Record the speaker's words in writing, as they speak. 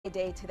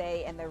Day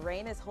today, and the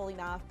rain is holding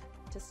off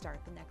to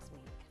start the next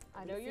week.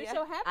 I know you're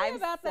so happy I'm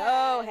about that.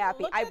 I'm so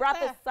happy. Look I at brought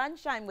the that.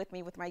 sunshine with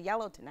me with my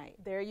yellow tonight.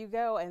 There you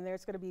go. And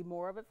there's going to be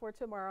more of it for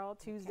tomorrow,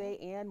 Tuesday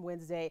and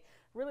Wednesday.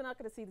 Really not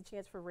going to see the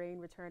chance for rain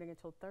returning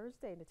until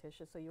Thursday,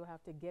 Natisha, so you'll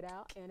have to get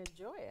out and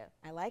enjoy it.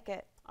 I like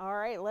it. All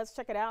right, let's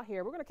check it out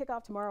here. We're going to kick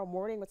off tomorrow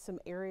morning with some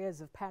areas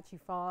of patchy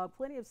fog,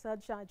 plenty of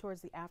sunshine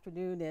towards the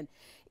afternoon and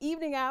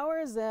evening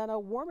hours, and a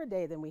warmer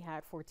day than we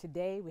had for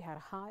today. We had a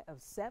high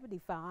of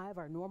 75.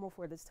 Our normal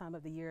for this time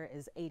of the year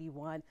is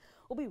 81.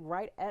 We'll be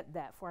right at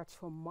that for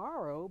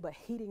tomorrow, but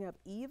heating up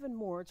even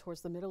more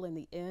towards the middle and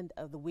the end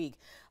of the week.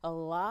 A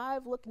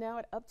live look now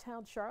at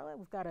uptown Charlotte.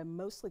 We've got a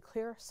mostly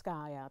clear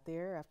sky out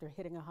there after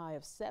hitting a high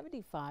of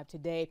 75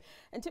 today,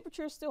 and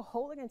temperatures still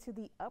holding into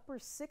the upper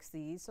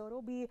 60s, so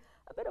it'll be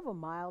a bit of a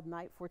mild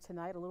night for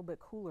tonight, a little bit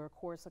cooler, of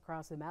course,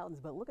 across the mountains.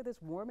 But look at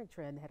this warming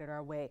trend headed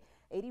our way.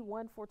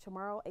 81 for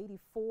tomorrow,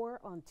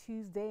 84 on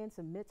Tuesday, and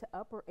some mid to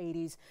upper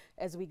 80s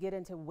as we get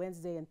into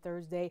Wednesday and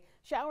Thursday.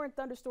 Shower and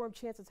thunderstorm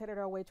chances headed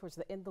our way towards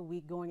the end of the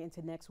week going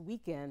into next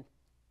weekend.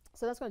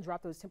 So that's going to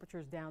drop those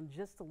temperatures down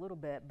just a little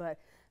bit. But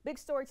big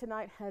story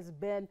tonight has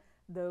been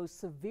those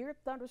severe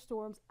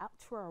thunderstorms out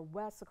to our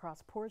west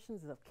across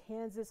portions of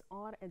Kansas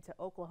on into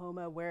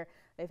Oklahoma, where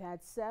they've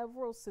had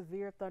several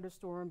severe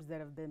thunderstorms that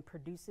have been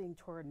producing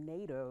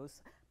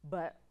tornadoes.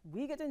 But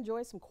we get to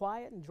enjoy some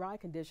quiet and dry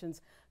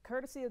conditions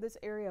courtesy of this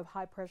area of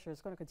high pressure.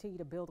 It's going to continue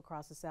to build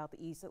across the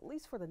southeast, at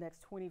least for the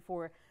next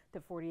 24 to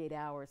 48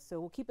 hours. So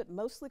we'll keep it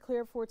mostly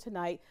clear for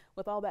tonight.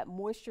 With all that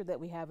moisture that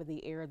we have in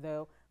the air,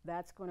 though,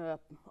 that's going to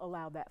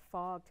allow that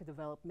fog to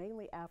develop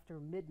mainly after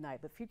midnight.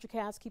 But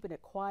Futurecast keeping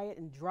it quiet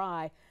and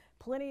dry.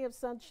 Plenty of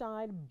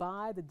sunshine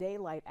by the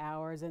daylight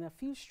hours and a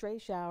few stray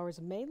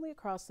showers mainly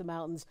across the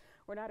mountains.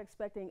 We're not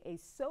expecting a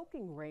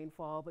soaking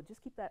rainfall, but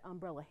just keep that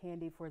umbrella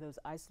handy for those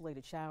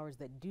isolated showers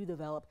that do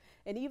develop,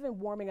 and even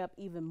warming up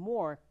even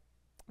more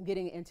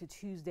getting into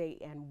Tuesday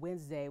and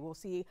Wednesday. We'll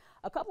see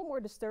a couple more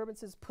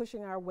disturbances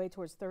pushing our way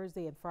towards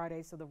Thursday and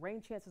Friday, so the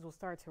rain chances will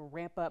start to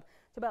ramp up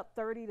to about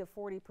 30 to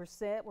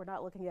 40%. We're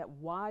not looking at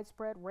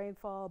widespread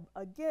rainfall.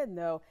 Again,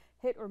 though,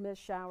 hit or miss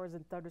showers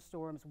and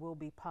thunderstorms will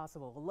be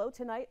possible. A low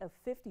tonight of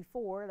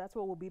 54. That's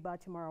what we'll be by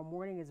tomorrow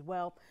morning as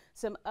well.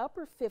 Some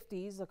upper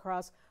 50s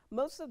across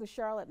most of the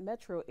Charlotte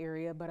metro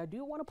area, but I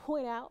do want to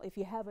point out, if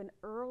you have an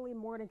early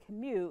morning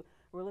commute,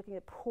 we're looking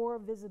at poor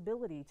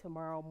visibility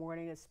tomorrow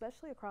morning,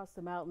 especially across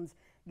the mountains,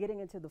 getting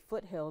into the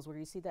foothills where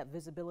you see that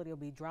visibility will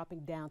be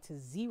dropping down to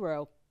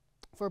 0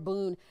 for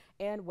Boone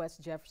and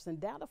West Jefferson,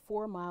 down to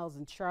 4 miles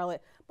in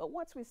Charlotte. But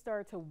once we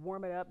start to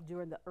warm it up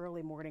during the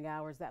early morning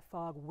hours, that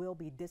fog will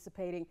be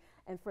dissipating.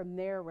 And from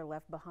there, we're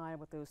left behind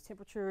with those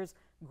temperatures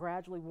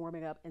gradually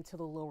warming up into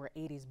the lower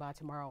 80s by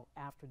tomorrow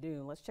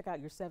afternoon. Let's check out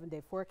your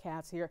 7-day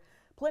forecast here.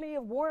 Plenty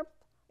of warmth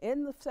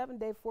in the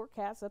 7-day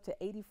forecast, up to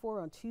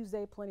 84 on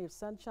Tuesday, plenty of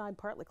sunshine,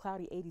 partly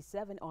cloudy,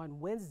 87 on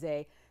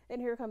Wednesday. And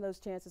here come those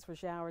chances for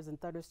showers and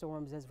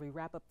thunderstorms as we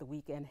wrap up the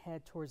week and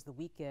head towards the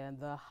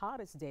weekend. The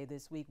hottest day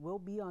this week will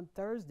be on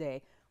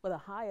Thursday with a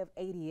high of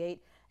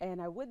 88.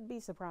 And I wouldn't be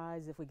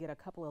surprised if we get a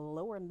couple of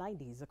lower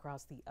 90s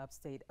across the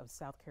upstate of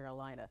South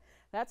Carolina.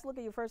 That's a look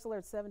at your First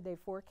Alert 7-day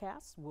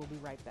forecast. We'll be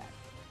right back.